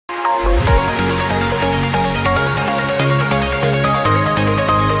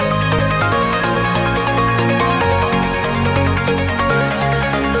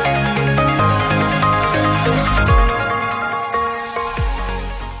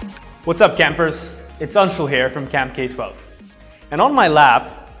What's up, campers? It's Anshul here from Camp K12. And on my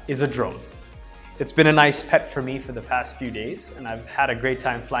lap is a drone. It's been a nice pet for me for the past few days, and I've had a great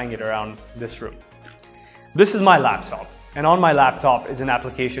time flying it around this room. This is my laptop, and on my laptop is an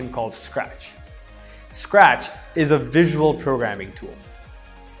application called Scratch. Scratch is a visual programming tool,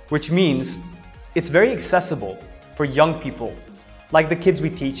 which means it's very accessible for young people, like the kids we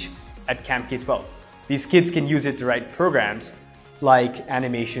teach at Camp K12. These kids can use it to write programs like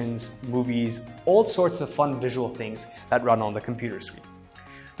animations, movies, all sorts of fun visual things that run on the computer screen.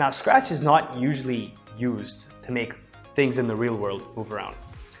 Now, Scratch is not usually used to make things in the real world move around.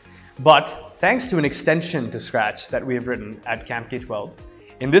 But thanks to an extension to Scratch that we have written at Camp K12,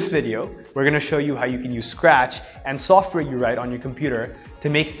 in this video, we're going to show you how you can use Scratch and software you write on your computer to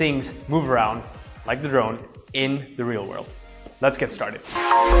make things move around, like the drone, in the real world. Let's get started.